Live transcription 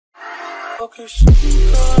Okay, she got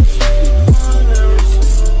every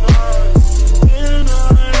single night, and I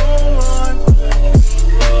don't like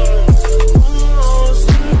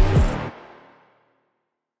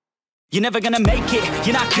You're never gonna make it,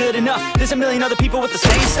 you're not good enough. There's a million other people with the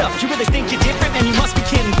same stuff. You really think you're different? Man, you must be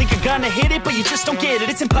kidding. Think you're gonna hit it, but you just don't get it.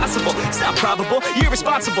 It's impossible, it's not probable, you're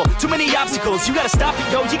irresponsible. Too many obstacles, you gotta stop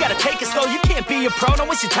it, yo. You gotta take it slow, you can't be a pro. Don't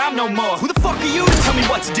waste your time no more. Who the fuck are you to tell me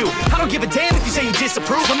what to do? I don't give a damn if you say you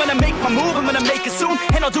disapprove. I'm gonna make my move, I'm gonna make it soon,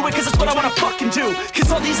 and I'll do it cause it's what I wanna fucking do.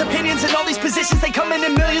 Cause all these opinions and all these positions, they come in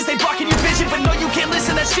millions, they blocking your vision. But no, you can't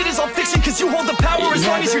listen, that shit is all fiction. Cause you hold the power as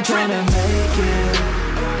long as you're dreaming.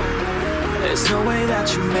 There's no way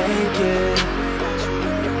that you make it,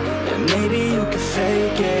 and maybe you can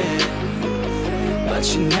fake it, but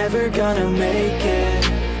you're never gonna make it.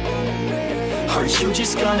 Aren't you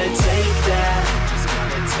just gonna take that?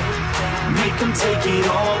 Make them take it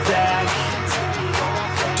all back.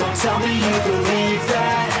 Don't tell me you believe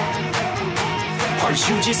that. Aren't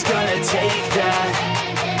you just gonna take that?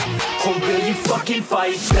 Or will you fucking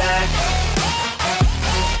fight back?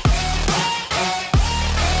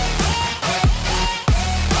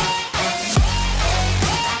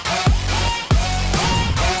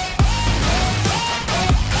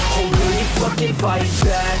 Fight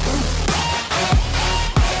back.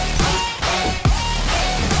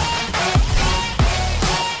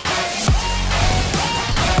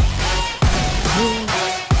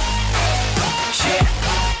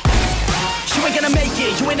 You ain't gonna make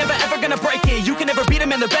it, you ain't never ever gonna break it. You can never beat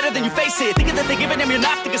them and they're better than you, face it. Thinking that they give a damn, you're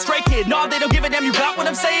not thinking straight, kid. No, they don't give a damn, you got what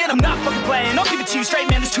I'm saying? I'm not fucking playing, I'll give it to you straight,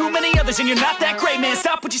 man. There's too many others and you're not that great, man.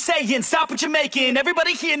 Stop what you're saying, stop what you're making.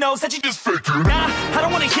 Everybody here knows that you just faking. Nah, I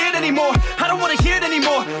don't wanna hear it anymore, I don't wanna hear it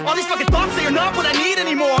anymore. All these fucking thoughts, they are not what I need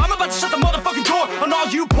anymore. I'm about to shut the motherfucking door on all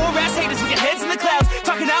you poor ass haters with your heads in the clouds,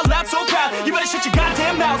 talking out loud so proud. You better shut your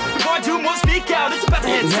goddamn mouth before I do more, speak out. It's about to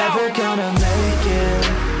head south. You're never gonna make it.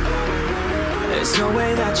 There's no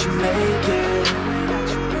way that you make it,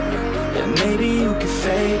 and maybe you can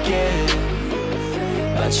fake it,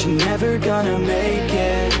 but you're never gonna make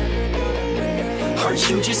it. Aren't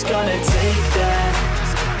you just gonna take that?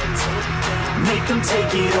 Make them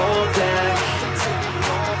take it all back.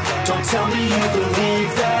 Don't tell me you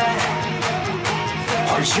believe that.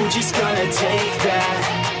 Aren't you just gonna take that?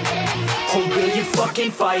 Or will you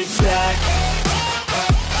fucking fight back?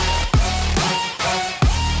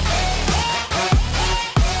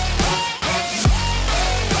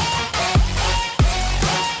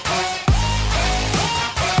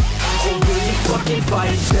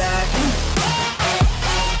 Fight back.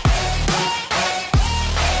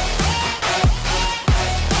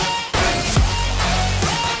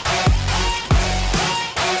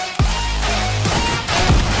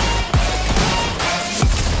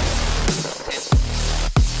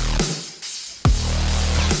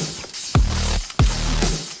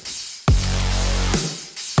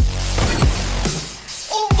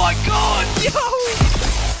 Oh my god, yo!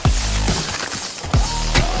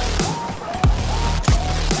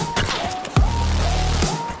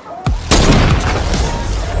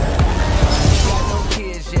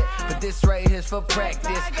 For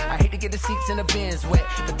practice, I hate to get the seats in the bins wet,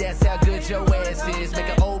 but that's how good your ass is. Make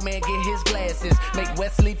an old man get his glasses, make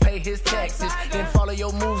Wesley pay his taxes, then follow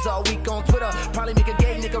your moves all week on Twitter. Probably make a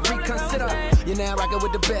gay nigga reconsider. You're now rockin'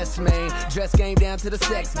 with the best, man. Dress game down to the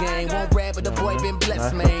sex game. Won't brag, but the boy been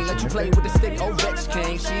blessed, man. Let you play with the stick,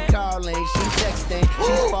 Ovechkin. She calling, she texting,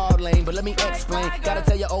 she's falling, but let me explain. Gotta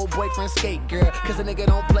tell your old boyfriend skate, girl, cause a nigga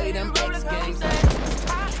don't play them X games.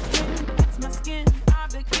 It's my skin, I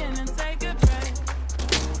begin and take a breath.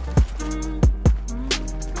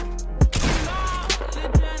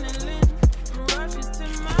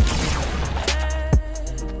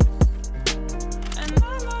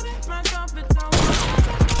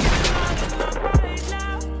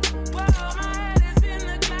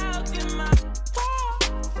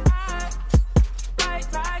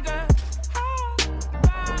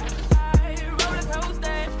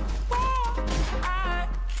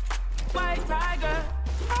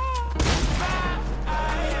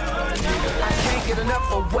 Get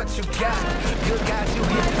enough of what you got. Good guys, you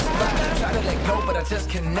hit the spot. Try to let go, but I just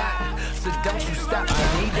cannot. So don't you stop,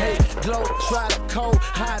 I need that glow. Try to cold,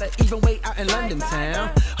 hide to even way out in London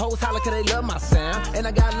town. Hoes holler cause they love my sound, and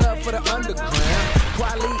I got love for the underground.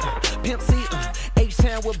 Quality, Pimp C,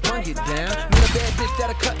 H-Town will bring it down. Need a bad bitch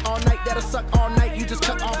that'll cut all night, that'll suck all night. You just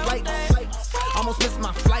cut off lights. Almost missed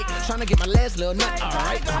my flight, tryna get my last little nut,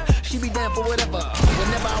 alright. She be down for whatever,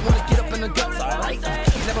 whenever I wanna get up in the guts, alright.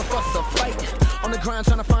 Never fuss or fight, on the grind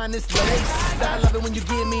tryna find this lace. I love it when you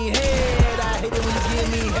give me head, I hate it when you give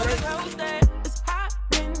me headache. It's hot,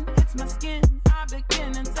 it's my skin.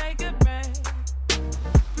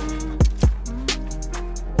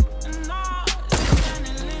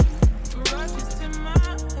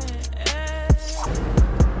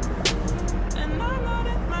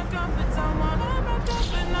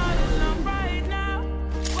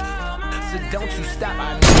 don't you stop,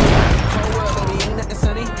 I need that. Whole world, baby, ain't nothing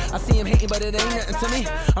sunny. I see him hating, but it ain't nothing to me.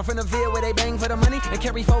 I'm from the Ville where they bang for the money and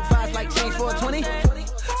carry 4-5s like change for a 20.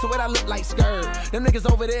 So what I look like, skirt? Them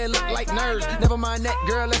niggas over there look like nerds. Never mind that,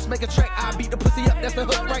 girl, let's make a track. I beat the pussy up, that's the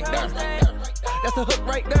hook right there. That's the hook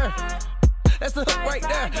right there. That's the hook right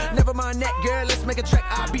there. Never mind that, girl, let's make a track.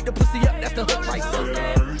 I beat the pussy up, that's the hook right there.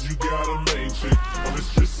 I heard you got a main chick, I'm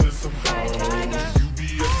just stressing some hoes. You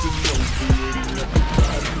be up to no good and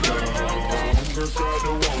everybody down. Homegirls try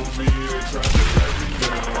to want me, they try to let me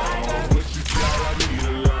down. What you got, I need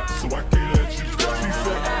a lot, so I can't let you down. She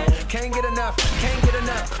said, can't get enough, can't get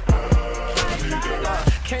enough.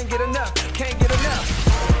 Can't get enough, can't get enough.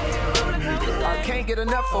 I can't get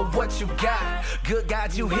enough of what you got. Good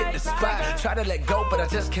God, you hit the spot. Try to let go, but I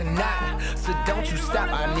just cannot. So don't you stop,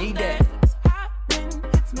 I need that.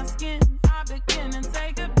 It's my skin.